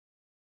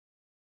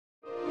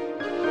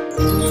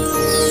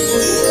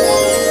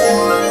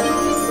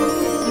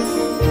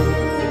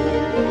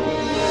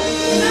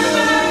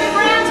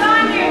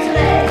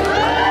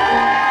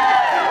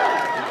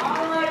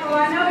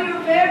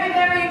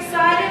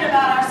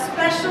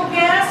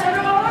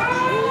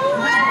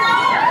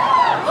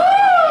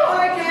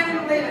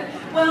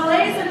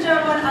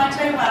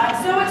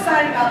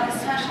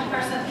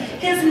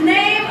His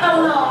name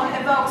alone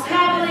evokes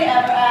happily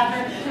ever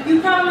after. You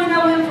probably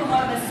know him from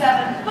one of his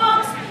 7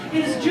 books,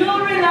 his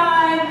jewelry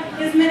line,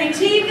 his many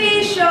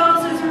TV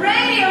shows, his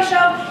radio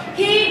show.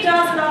 He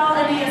does it all,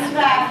 and he is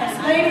fabulous.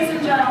 Ladies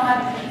and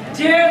gentlemen,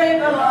 dearly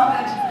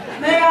beloved,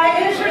 may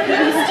I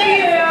introduce to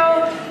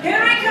you,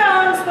 here he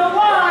comes, the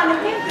one,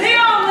 the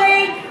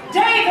only,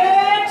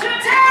 David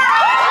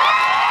Tutera!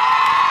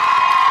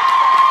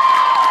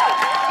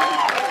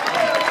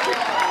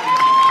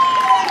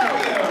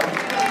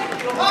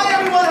 Hi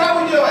everyone, how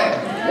are we doing?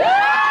 Good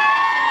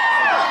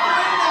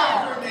enough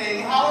for me.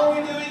 How are we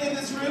doing in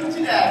this room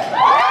today?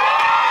 What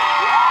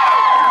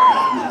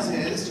happens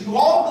is, you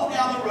all go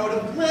down the road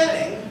of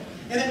planning,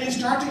 and then you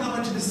start to go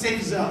into the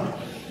safe zone.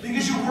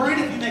 Because you're worried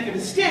if you make a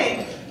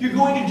mistake, you're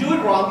going to do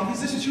it wrong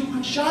because this is your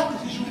one shot,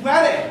 this is your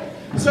wedding.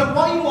 So I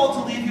want you all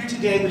to leave here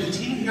today with the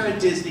team here at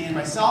Disney and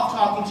myself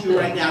talking to you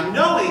right now,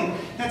 knowing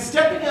that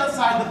stepping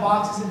outside the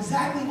box is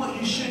exactly what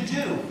you should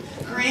do.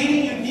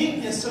 Creating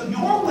uniqueness so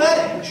your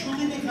wedding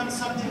truly becomes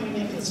something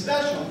unique and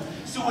special.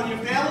 So when your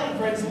family and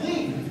friends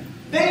leave,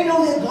 they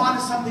know they've gone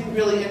to something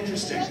really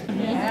interesting.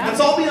 Let's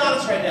all be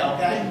honest right now,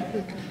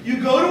 okay?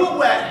 You go to a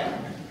wedding,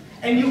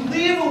 and you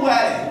leave a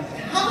wedding.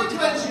 How many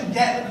times you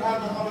get in the car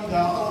and go home and go,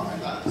 oh my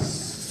God, it's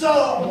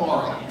so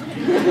boring.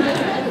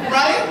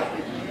 Right?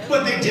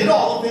 But they did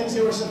all the things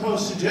they were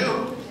supposed to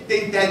do.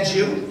 They fed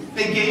you,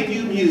 they gave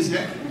you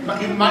music,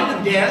 you might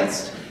have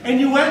danced, and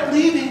you went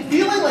leaving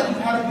feeling like you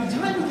had a good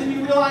time, but then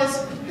you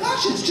realize,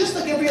 gosh, it's just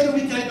like every other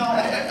weekend I go,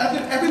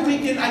 every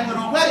weekend I go to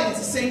a wedding, it's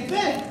the same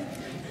thing.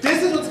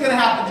 This is what's going to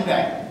happen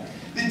today.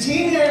 The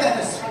team here that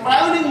is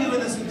surrounding you in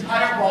this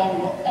entire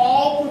ballroom are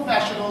all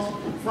professionals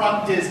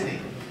from Disney.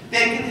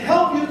 They can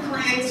help you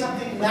create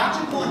something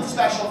magical and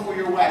special for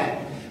your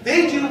wedding.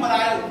 They do what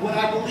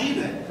I believe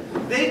in.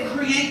 They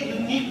create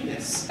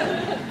uniqueness.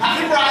 How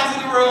many brides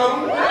in the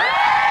room?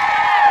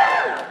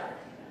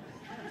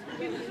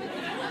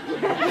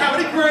 How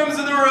many grooms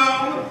in the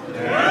room?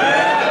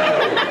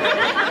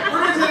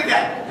 We're going to do it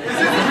again. This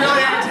is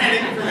really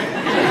entertaining for me.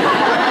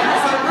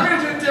 So we're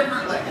going to do it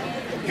differently.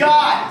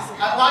 Guys,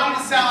 I want you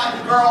to sound like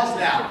the girls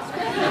now.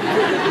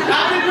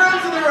 How many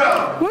grooms in the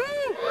room?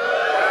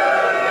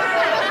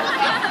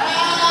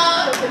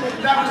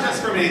 That was just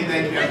for me,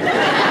 thank you.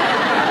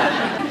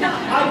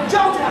 I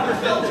don't have a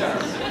filter.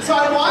 So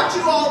I want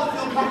you all to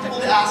feel comfortable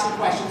to ask a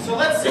question. So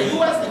let's see,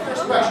 who has the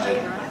first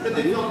question that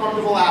they feel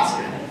comfortable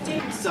asking?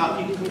 So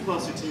you can come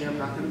closer to me, I'm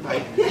not going to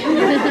bite.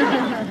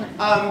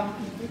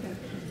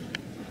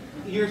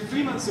 You're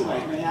 3 months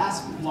away. May I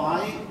ask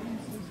why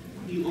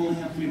you only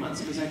have 3 months?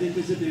 Because I think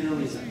there's a bigger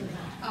reason.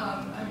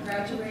 I'm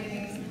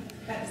graduating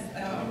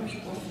a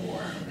week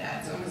before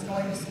that, so I was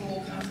going to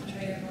school,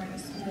 concentrating going to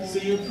school. So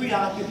you're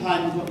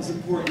preoccupied with what was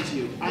important to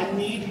you. I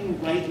need you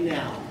right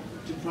now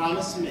to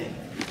promise me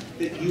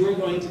that you are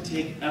going to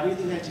take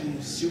everything I tell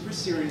you super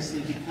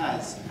seriously,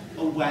 because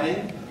a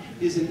wedding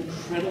is an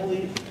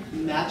incredibly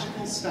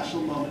magical,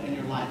 special moment in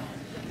your life.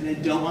 And I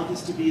don't want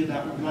this to be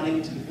about running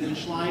into the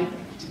finish line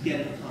to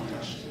get it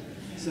accomplished.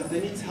 So if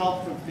it needs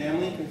help from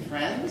family and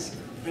friends,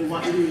 I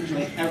want you to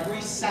enjoy every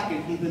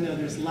second, even though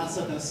there's less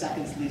of those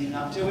seconds leading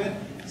up to it,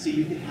 so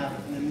you can have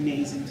an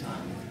amazing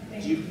time.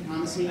 Do you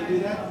promise me to do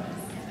that?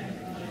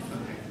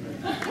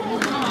 Well,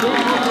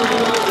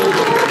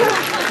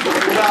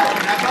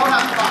 go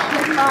have fun.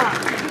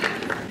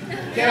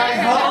 Can I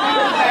help you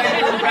plan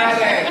your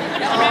wedding?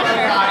 Oh my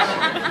gosh.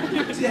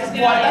 Boy,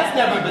 that's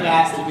never been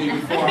asked of me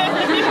before.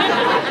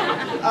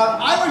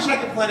 I wish I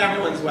could plan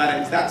everyone's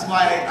weddings. That's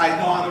why I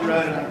go on the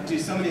road and I do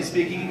so many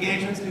speaking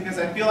engagements, because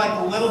I feel like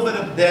a little bit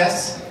of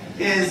this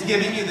is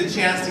giving you the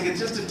chance to get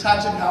just a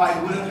touch of how I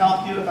would have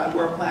helped you if I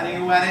were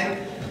planning a wedding.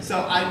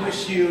 So I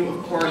wish you,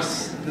 of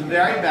course, the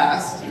very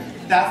best.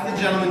 That's the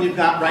gentleman you've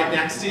got right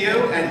next to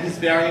you, and he's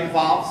very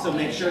involved, so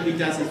make sure he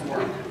does his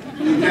work.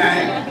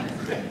 Okay?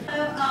 So,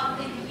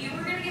 if you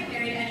were going to get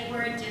married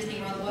anywhere in Disney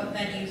World, what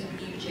venues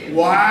would you choose?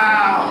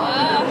 Wow!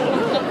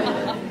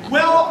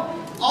 Well,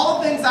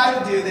 all the things I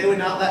would do, they would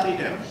not let me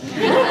do.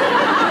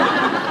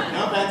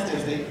 No offense,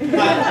 Disney.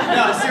 But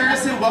no,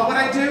 seriously, what would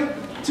I do?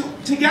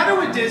 Together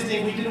with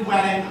Disney, we did a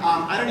wedding,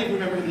 I don't even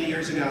remember how many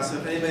years ago, so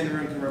if anybody in the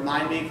room can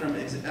remind me from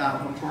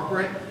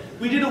corporate.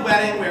 We did a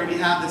wedding where we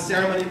have the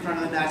ceremony in front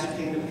of the Magic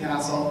Kingdom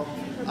Castle.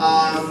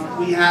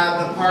 We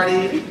have the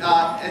party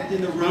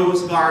in the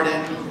Rose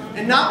Garden.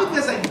 And not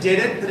because I did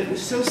it, but it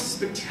was so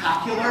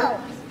spectacular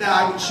that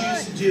I would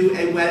choose to do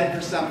a wedding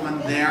for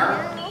someone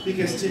there,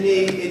 because to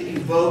me, it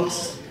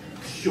evokes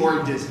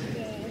pure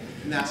Disney.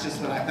 And that's just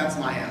that's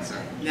my answer.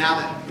 Now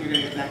that you're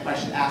going to get that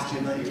question asked you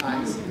a million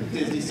times.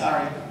 Disney,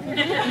 sorry.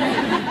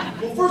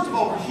 Well, first of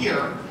all, we're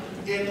here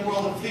in the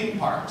world of theme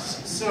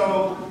parks.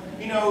 So,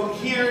 you know,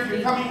 here, if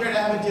you're coming here to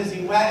have a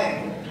Disney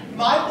wedding,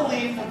 my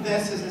belief of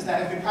this is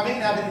that if you're coming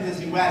and having a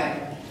Disney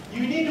wedding,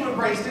 you need to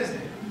embrace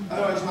Disney.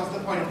 Otherwise, what's the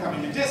point of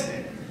coming to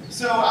Disney?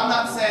 So I'm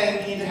not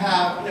saying you need to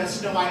have, you know,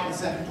 Snow White and the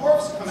Seven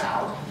Dwarfs come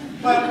out,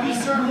 but we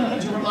certainly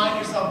need to remind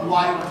yourself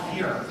why we're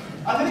here.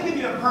 I'm going to give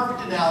you a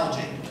perfect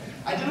analogy.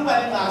 I did a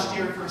wedding last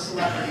year for a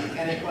celebrity,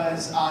 and it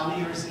was on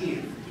New Year's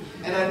Eve.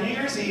 And on New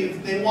Year's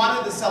Eve, they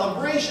wanted the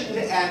celebration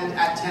to end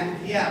at 10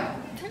 p.m.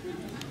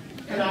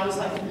 And I was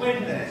like, wait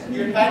a minute,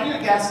 you're inviting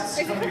your guests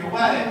to come to your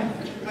wedding,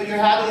 but you're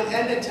having it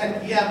end at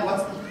 10 p.m.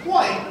 What's the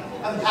point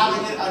of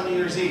having it on New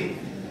Year's Eve?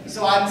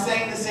 So I'm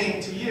saying the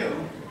same to you.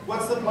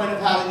 What's the point of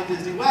having a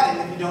Disney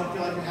wedding if you don't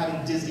feel like you're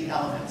having Disney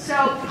elements? So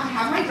I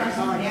have my dress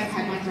already. I've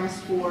had my dress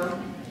for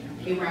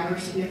a rather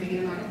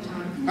significant amount of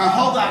time.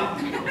 Hold on.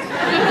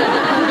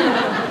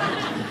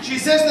 She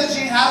says that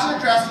she has her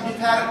dress and you've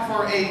had it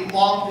for a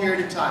long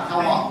period of time.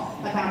 How long?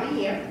 About a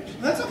year.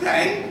 That's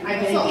okay.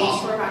 I've been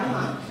engaged for about a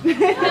month. No,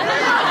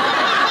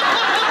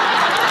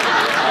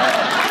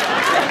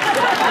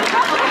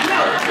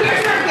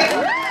 here's her gift.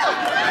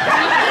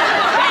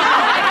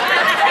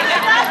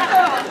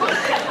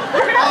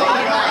 Oh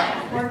my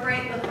God.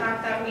 Incorporate the fact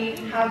that we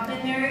have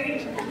been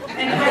married and kind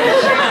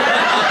of share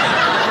that.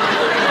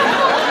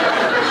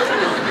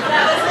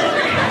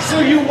 So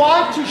you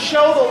want to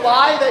show the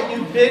lie that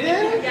you've been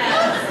in?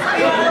 Yes.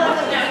 We want to let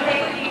them know,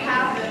 hey, we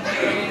have been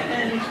married.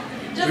 And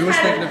just We was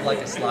kind thinking of like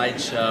a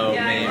slideshow,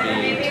 yeah,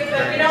 maybe.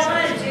 but we don't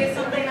want to do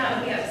something that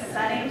would be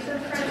upsetting to the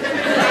friends.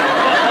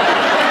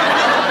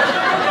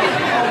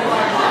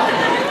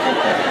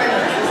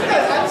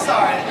 I'm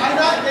sorry. I'm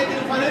not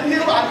making fun of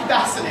you. I'm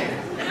fascinated.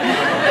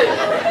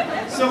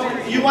 So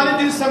you want to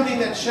do something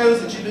that shows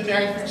that you've been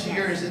married for 2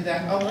 years and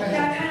that, okay.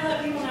 Yeah, kind of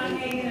let people know,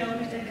 hey, you know,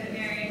 we did get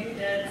married, we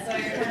did. So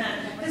you're kind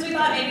of, because we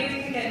thought maybe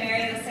we could get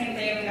married the same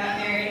day we got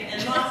married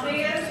in Las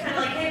Vegas. Kind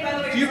of like, hey, by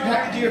the way,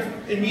 Do your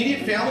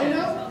immediate family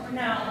know?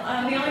 No,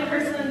 the only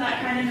person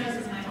that kind of knows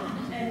is my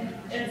mom, and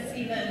it's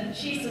even,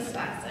 she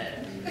suspects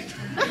it.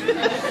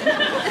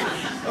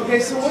 Okay,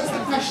 so what's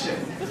the question?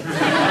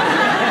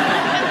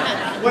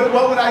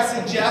 What would I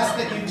suggest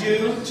that you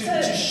do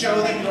to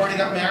show that you already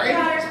got married?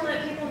 Yeah, or to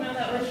let people know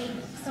that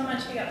wouldn't so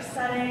much be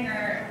upsetting,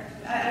 or,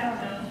 I don't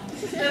know.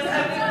 Just, we want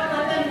to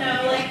let them know,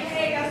 like,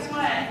 hey, guess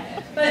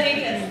what? But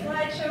maybe a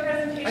slideshow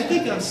presentation. I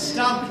think I'm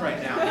stumped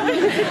right now.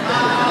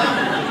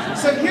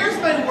 So here's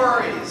my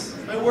worries.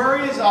 My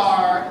worries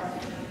are,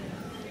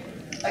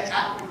 like,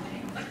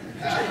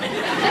 Maybe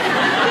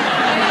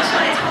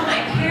should I tell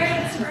my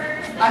parents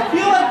first? I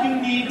feel like you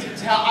need to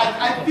tell,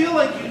 I feel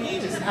like you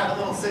need to have a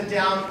little sit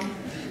down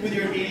with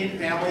your immediate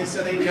family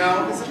so they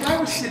know. Because if I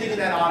were sitting in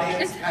that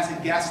audience as a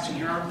guest to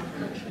your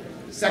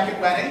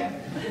second wedding,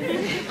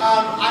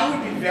 I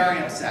would be very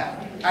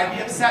upset. I'd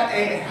be upset,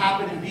 A, it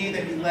happened, and B,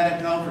 that you let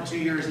it go for 2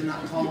 years and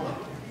not told them.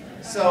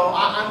 So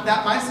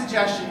my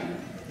suggestion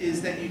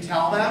is that you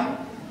tell them.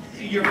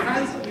 Your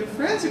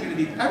friends are going to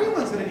be,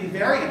 everyone's going to be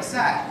very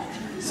upset.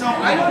 So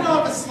I don't know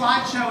if a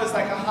slideshow is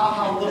like a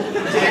ha-ha, look what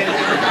we did.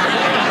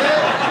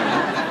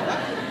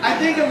 I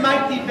think it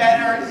might be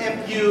better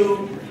if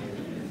you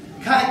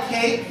cut a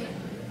cake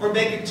or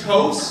make a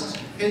toast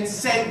and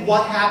say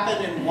what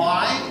happened and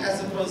why,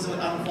 as opposed to it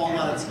unfold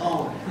on its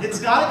own. It's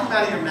got to come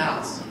out of your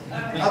mouth.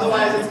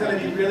 Otherwise, it's going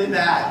to be really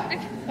bad.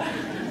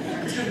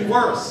 It's going to be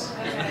worse.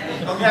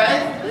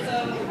 Okay?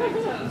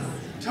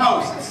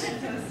 Toast.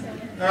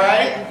 All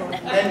right?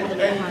 And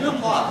good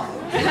luck.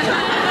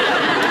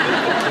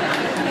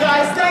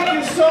 Guys, thank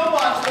you so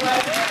much for letting